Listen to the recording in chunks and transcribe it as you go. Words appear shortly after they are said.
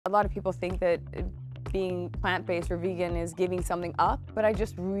A lot of people think that being plant-based or vegan is giving something up, but I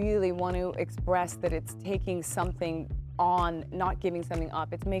just really want to express that it's taking something on, not giving something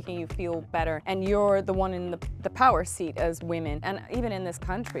up. It's making you feel better. And you're the one in the power seat as women. And even in this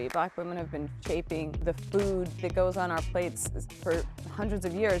country, Black women have been shaping the food that goes on our plates for hundreds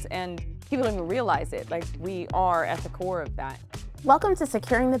of years, and people don't even realize it. Like, we are at the core of that. Welcome to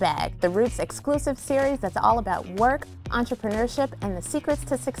Securing the Bag, the Roots exclusive series that's all about work, entrepreneurship, and the secrets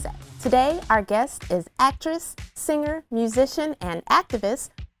to success. Today, our guest is actress, singer, musician, and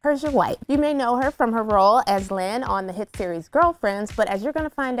activist, Persia White. You may know her from her role as Lynn on the hit series Girlfriends, but as you're going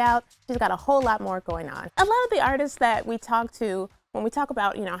to find out, she's got a whole lot more going on. A lot of the artists that we talk to, when we talk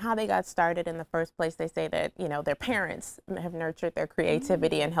about, how they got started in the first place, they say that, their parents have nurtured their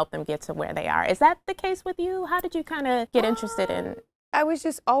creativity and helped them get to where they are. Is that the case with you? How did you kind of get interested in? I was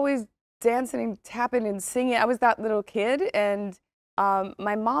just always dancing and tapping and singing. I was that little kid, and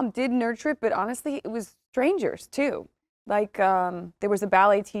my mom did nurture it, but honestly, it was strangers too. Like, there was a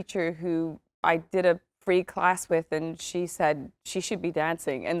ballet teacher who I did a free class with, and she said she should be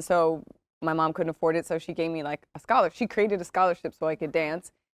dancing. And so my mom couldn't afford it, so she gave me like a scholarship. She created a scholarship so I could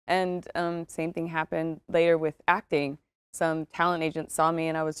dance. And same thing happened later with acting. Some talent agent saw me,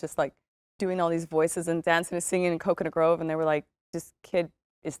 and I was just like doing all these voices and dancing and singing in Coconut Grove, and they were like, "This kid,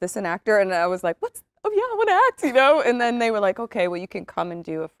 is this an actor?" And I was like, "Oh yeah, I want to act," And then they were like, "Okay, well, you can come and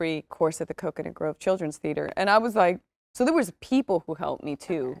do a free course at the Coconut Grove Children's Theater." And I was like, so there was people who helped me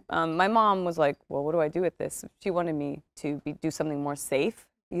too. My mom was like, "Well, what do I do with this?" She wanted me to do something more safe,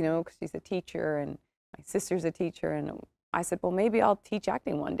 because she's a teacher and my sister's a teacher. And I said, well, maybe I'll teach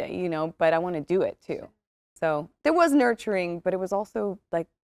acting one day, but I want to do it too. So there was nurturing, but it was also like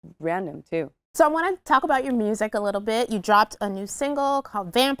random too. So I want to talk about your music a little bit. You dropped a new single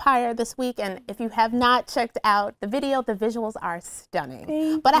called Vampire this week, and if you have not checked out the video, the visuals are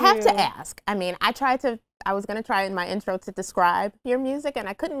stunning. But I have to ask, I was going to try in my intro to describe your music, and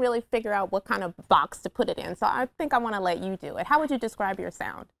I couldn't really figure out what kind of box to put it in. So I think I want to let you do it. How would you describe your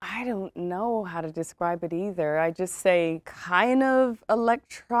sound? I don't know how to describe it either. I just say kind of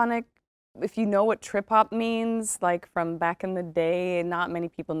electronic. If you know what trip hop means, like from back in the day, not many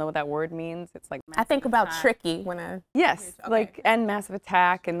people know what that word means. It's like I think about Tricky when I like and Massive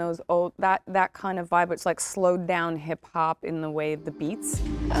Attack and those old that kind of vibe. It's like slowed down hip hop in the way of the beats.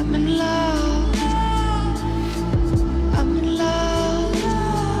 I'm in love. I'm in love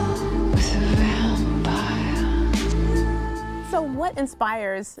with a vampire. So what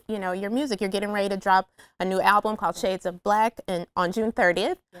inspires, your music? You're getting ready to drop a new album called Shades of Black on June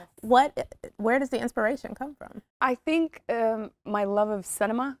 30th. Yes. Where does the inspiration come from? I think my love of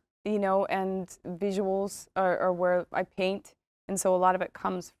cinema, and visuals are where I paint. And so a lot of it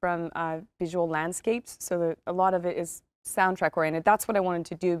comes from visual landscapes. So a lot of it is soundtrack oriented. That's what I wanted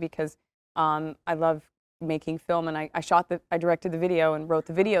to do because I love making film, and I directed the video and wrote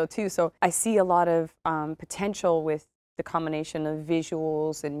the video too. So I see a lot of potential with the combination of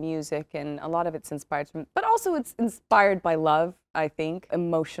visuals and music, and a lot of it's inspired from, but also it's inspired by love, I think.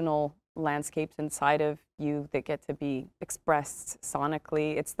 Emotional landscapes inside of you that get to be expressed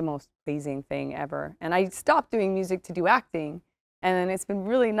sonically. It's the most pleasing thing ever. And I stopped doing music to do acting, and then it's been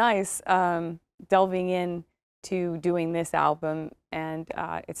really nice delving in to doing this album. And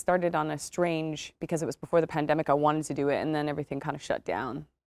it started on a strange, because it was before the pandemic, I wanted to do it, and then everything kind of shut down.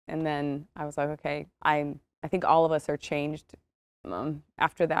 And then I was like, okay, I think all of us are changed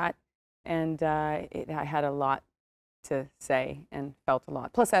after that. And I had a lot to say and felt a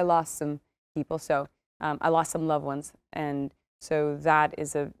lot. Plus I lost some people, so I lost some loved ones. And so that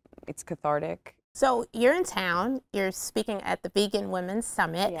is it's cathartic. So you're in town, you're speaking at the Vegan Women's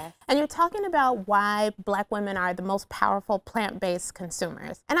Summit, Yes. And you're talking about why Black women are the most powerful plant-based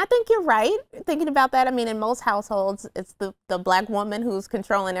consumers. And I think you're right, thinking about that. I mean, in most households, it's the Black woman who's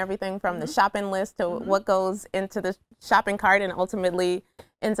controlling everything from the shopping list to what goes into the shopping cart and ultimately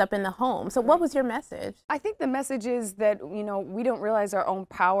ends up in the home. So what was your message? I think the message is that, we don't realize our own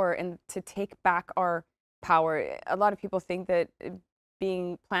power, and to take back our power. A lot of people think that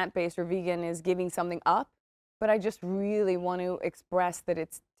being plant-based or vegan is giving something up, but I just really want to express that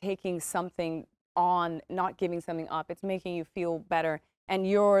it's taking something on, not giving something up. It's making you feel better, and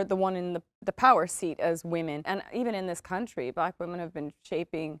you're the one in the power seat as women. And even in this country, Black women have been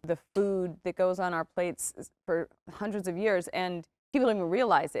shaping the food that goes on our plates for hundreds of years, and people don't even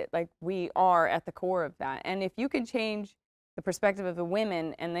realize it. Like, we are at the core of that. And if you can change the perspective of the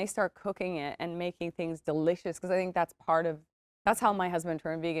women and they start cooking it and making things delicious, because I think that's how my husband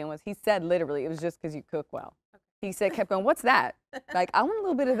turned vegan. Was he said literally it was just because you cook well. he said, kept going, what's that? Like, I want a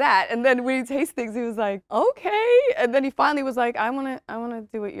little bit of that. And then we taste things. He was like, okay. And then he finally was like, I want to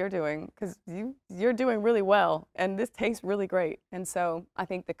do what you're doing because you're doing really well. And this tastes really great. And so I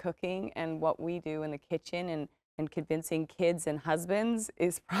think the cooking and what we do in the kitchen and convincing kids and husbands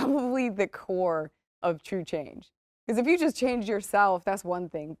is probably the core of true change. Because if you just change yourself, that's one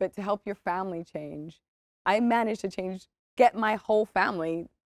thing. But to help your family change, I managed to get my whole family,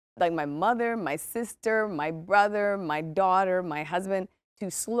 like my mother, my sister, my brother, my daughter, my husband,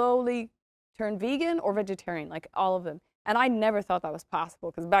 to slowly turn vegan or vegetarian, like all of them. And I never thought that was possible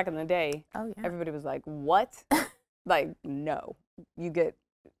because back in the day, everybody was like, what? Like, no, you get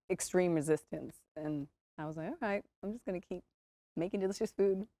extreme resistance. And I was like, all right, I'm just going to keep making delicious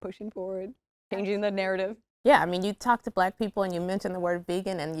food, pushing forward, changing the narrative. Yeah, I mean, you talk to Black people and you mention the word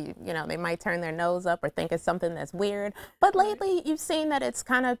vegan and you know, they might turn their nose up or think it's something that's weird. But lately you've seen that it's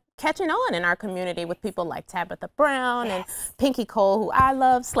kind of catching on in our community with people like Tabitha Brown and Pinky Cole, who I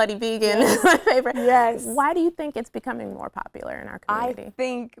love, Slutty Vegan is my favorite. Yes. Why do you think it's becoming more popular in our community? I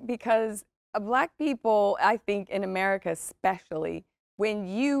think because Black people, I think in America especially, when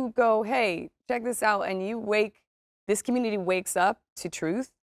you go, hey, check this out, and this community wakes up to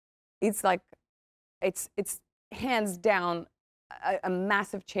truth, it's like, it's hands down a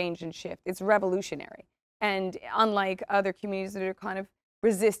massive change and shift. It's revolutionary. And unlike other communities that are kind of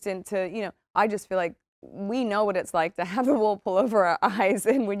resistant to, you know, I just feel like we know what it's like to have the wool pull over our eyes.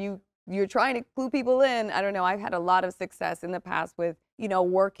 And when you're trying to clue people in, I don't know, I've had a lot of success in the past with, you know,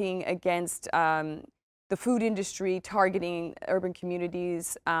 working against the food industry, targeting urban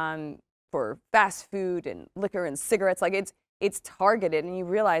communities for fast food and liquor and cigarettes. Like it's targeted, and you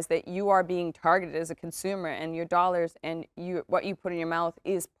realize that you are being targeted as a consumer, and your dollars and what you put in your mouth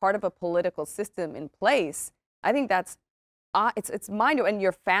is part of a political system in place. I think that's it's mind-blowing. And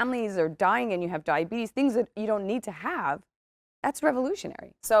your families are dying, and you have diabetes, things that you don't need to have. That's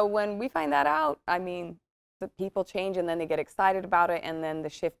revolutionary. So when we find that out, I mean, the people change, and then they get excited about it, and then the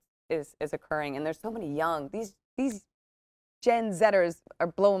shift is occurring. And there's so many young these Gen Zers are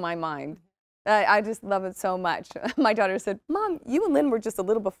blowing my mind. I just love it so much. My daughter said, Mom, you and Lynn were just a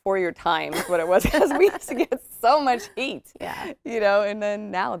little before your time, is what it was, because we used to get so much heat. Yeah. You know, and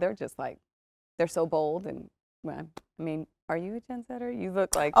then now they're just like, they're so bold. And I mean, are you a Gen Zetter? You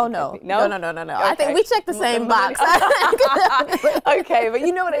look like. Oh, no. No? No. Okay. I think we check the same box. Okay, but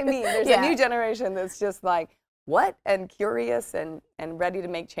you know what I mean. There's Yeah. a new generation that's just like, what? And curious and ready to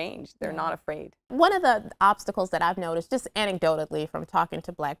make change. They're not afraid. One of the obstacles that I've noticed, just anecdotally from talking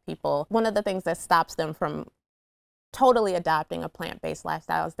to Black people, one of the things that stops them from totally adopting a plant-based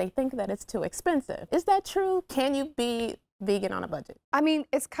lifestyle is they think that it's too expensive. Is that true? Can you be vegan on a budget? I mean,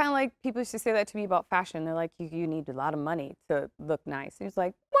 it's kind of like people used to say that to me about fashion. They're like, you need a lot of money to look nice. And it's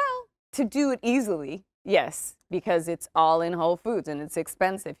like, well, to do it easily, yes, because it's all in Whole Foods and it's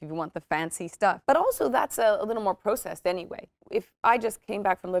expensive if you want the fancy stuff. But also that's a little more processed anyway. If I just came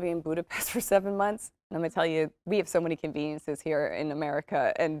back from living in Budapest for 7 months, and I'm gonna tell you, we have so many conveniences here in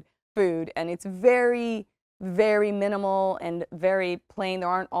America and food, and it's very, very minimal and very plain. There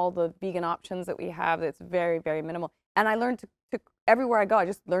aren't all the vegan options that we have. It's very, very minimal. And I learned to everywhere I go, I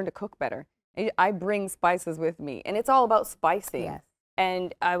just learned to cook better. I bring spices with me, and it's all about spicing. Yes.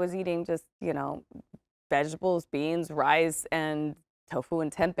 And I was eating just, you know, vegetables, beans, rice, and tofu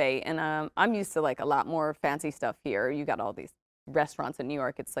and tempeh. And I'm used to like a lot more fancy stuff here. You got all these restaurants in New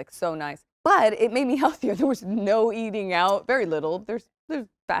York. It's like so nice. But it made me healthier. There was no eating out, very little. There's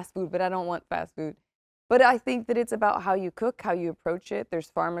fast food, but I don't want fast food. But I think that it's about how you cook, how you approach it. There's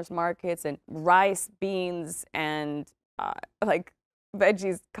farmers markets, and rice, beans, and like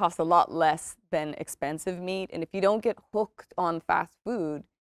veggies cost a lot less than expensive meat. And if you don't get hooked on fast food,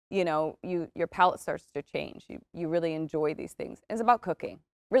 you know, your palate starts to change. You really enjoy these things. It's about cooking.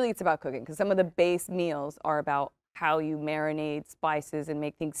 Really, it's about cooking, because some of the base meals are about how you marinate spices and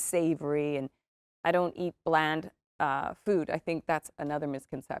make things savory. And I don't eat bland food. I think that's another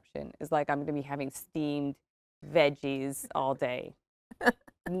misconception, is like I'm going to be having steamed veggies all day.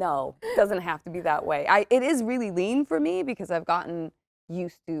 No, it doesn't have to be that way. It is really lean for me because I've gotten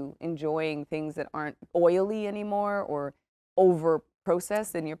used to enjoying things that aren't oily anymore or over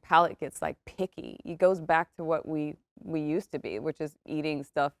processed, and your palate gets like picky. It goes back to what we used to be, which is eating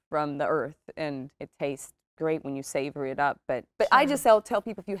stuff from the earth, and it tastes great when you savor it up. But Sure. I just tell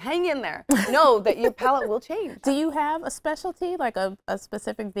people, if you hang in there, know that your palate will change. Do you have a specialty, like a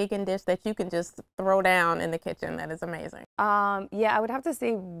specific vegan dish that you can just throw down in the kitchen that is amazing? Yeah, I would have to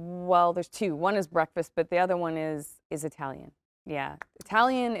say, well, there's two. One is breakfast, but the other one is Italian. Yeah,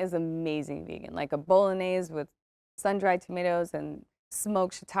 Italian is amazing vegan, like a bolognese with sun-dried tomatoes and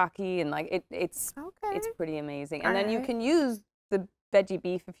smoked shiitake, and like it's Okay. pretty amazing. And then you Alright. can use the veggie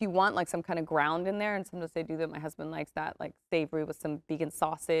beef if you want like some kind of ground in there. And sometimes they do that. My husband likes that, like savory with some vegan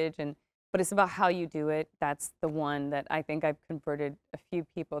sausage. And but it's about how you do it. That's the one that I think I've converted a few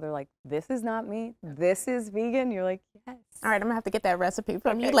people. They're like, "This is not meat. This is vegan." You're like, "Yes." All right, I'm gonna have to get that recipe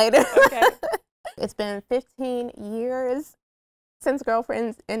from you Okay. later. Okay. It's been 15 years since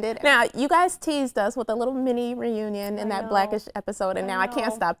Girlfriends ended. Now, you guys teased us with a little mini reunion in I that know. Blackish episode, and I now I can't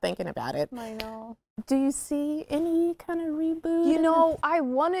know. stop thinking about it. I know. Do you see any kind of reboot? You know, I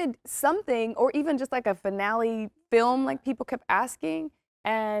wanted something, or even just like a finale film, like people kept asking.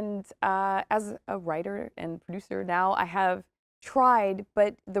 And as a writer and producer now, I have tried,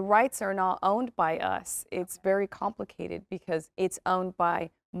 but the rights are not owned by us. It's very complicated because it's owned by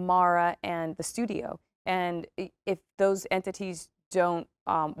Mara and the studio. And if those entities don't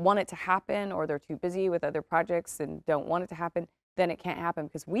want it to happen, or they're too busy with other projects and don't want it to happen, then it can't happen,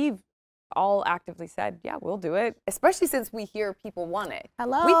 because we've all actively said, yeah, we'll do it, especially since we hear people want it.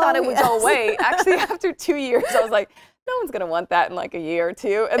 Hello. We thought it would go Yes. away. Actually, after 2 years, I was like, no one's going to want that in like a year or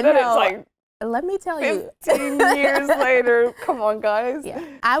two. And then No. it's like Let me tell you. 15 years later. Come on, guys. Yeah,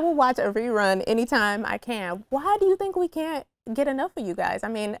 I will watch a rerun anytime I can. Why do you think we can't get enough of you guys? I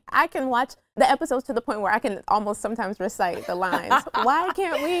mean, I can watch the episodes to the point where I can almost sometimes recite the lines. Why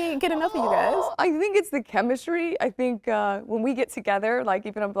can't we get enough of you guys? Oh, I think it's the chemistry. I think when we get together, like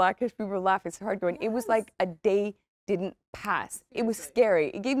even on Blackish, we were laughing so hard going, it was like a day didn't pass. It was scary.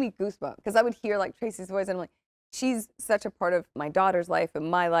 It gave me goosebumps because I would hear like Tracy's voice and I'm like, she's such a part of my daughter's life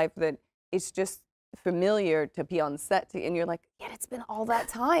and my life that it's just familiar to be on set and you're like, yeah, it's been all that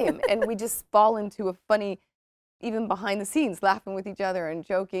time. And we just fall into a funny, even behind the scenes, laughing with each other and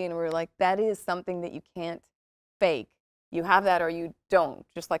joking. And we're like, that is something that you can't fake. You have that or you don't,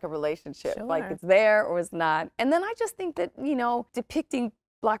 just like a relationship. Like Sure. it's there or it's not. And then I just think that, you know, depicting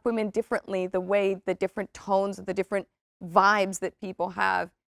Black women differently, the way the different tones, the different vibes that people have,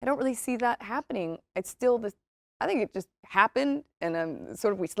 I don't really see that happening. It's still this, I think it just happened and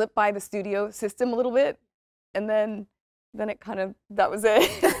sort of we slipped by the studio system a little bit. And then it kind of, that was it.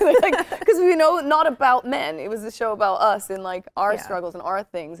 Because we know not about men. It was a show about us and like our Yeah. struggles and our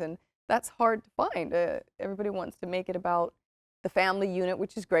things. And that's hard to find. Everybody wants to make it about the family unit,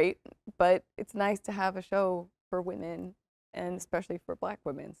 which is great. But it's nice to have a show for women and especially for Black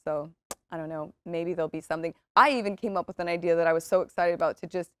women. So I don't know, maybe there'll be something. I even came up with an idea that I was so excited about to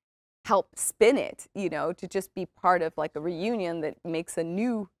just help spin it, you know, to just be part of like a reunion that makes a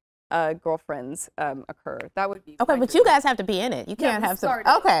new girlfriends occur. That would be Okay, my but dream. you guys have to be in it. You can't we have some.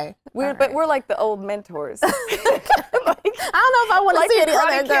 started. Okay. All But right. we're like the old mentors. Like, I don't know if I want to like see a any other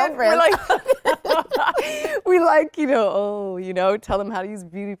Karate Kid, girlfriends. we like, you know, tell them how to use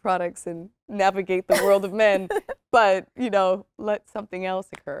beauty products and navigate the world of men, but, you know, let something else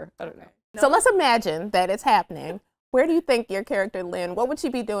occur. I don't know. So let's imagine that it's happening. Where do you think your character, Lynn, what would she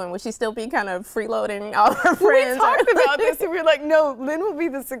be doing? Would she still be kind of freeloading all her friends? We talked about this and we were like, no, Lynn will be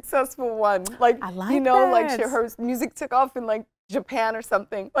the successful one. Like, I like you know, like that. her music took off in like Japan or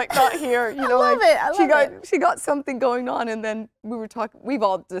something, like not here, you know, love like it, I love it. she got something going on. And then we were talking, we've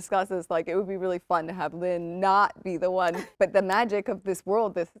all discussed this, like it would be really fun to have Lynn not be the one, but the magic of this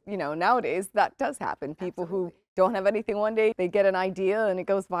world, this, you know, nowadays that does happen. People who don't have anything one day, they get an idea and it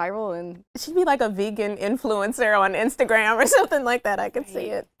goes viral and She'd be like a vegan influencer on Instagram or something like that. I could see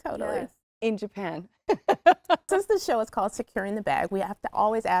it totally. yes, in Japan. Since the show is called Securing the Bag, we have to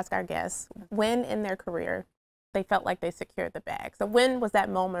always ask our guests when in their career they felt like they secured the bag. So when was that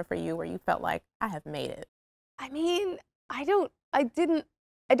moment for you where you felt like, I have made it? I mean, I don't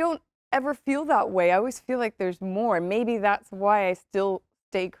ever feel that way. I always feel like there's more. Maybe that's why I still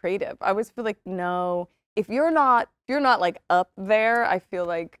stay creative. I always feel like, no, if you're not like up there, I feel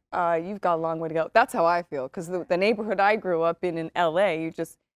like you've got a long way to go. That's how I feel. Because the neighborhood I grew up in LA, you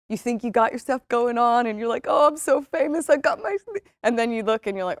think you got your stuff going on and you're like, oh, I'm so famous. I got my, and then you look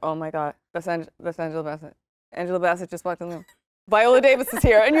and you're like, oh my God, that's Angela Bassett. Angela Bassett just walked in the room. Viola Davis is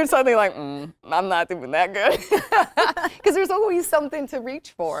here. And you're suddenly like, I'm not doing that good. Because there's always something to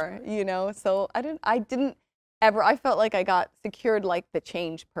reach for, you know? So I didn't ever, I felt like I got secured like the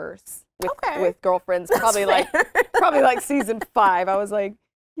change purse with girlfriends, probably like season 5. I was like,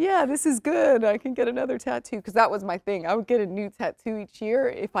 yeah, this is good. I can get another tattoo. Because that was my thing. I would get a new tattoo each year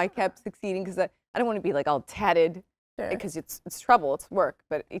if I kept succeeding. Because I don't want to be like all tatted because it's trouble, it's work.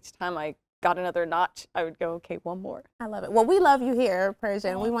 But each time I got another notch, I would go, okay, one more. I love it. Well, we love you here, Persia,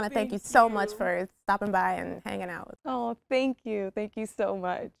 and we want to thank you so much you. for stopping by and hanging out. Oh, thank you. Thank you so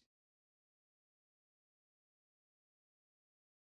much.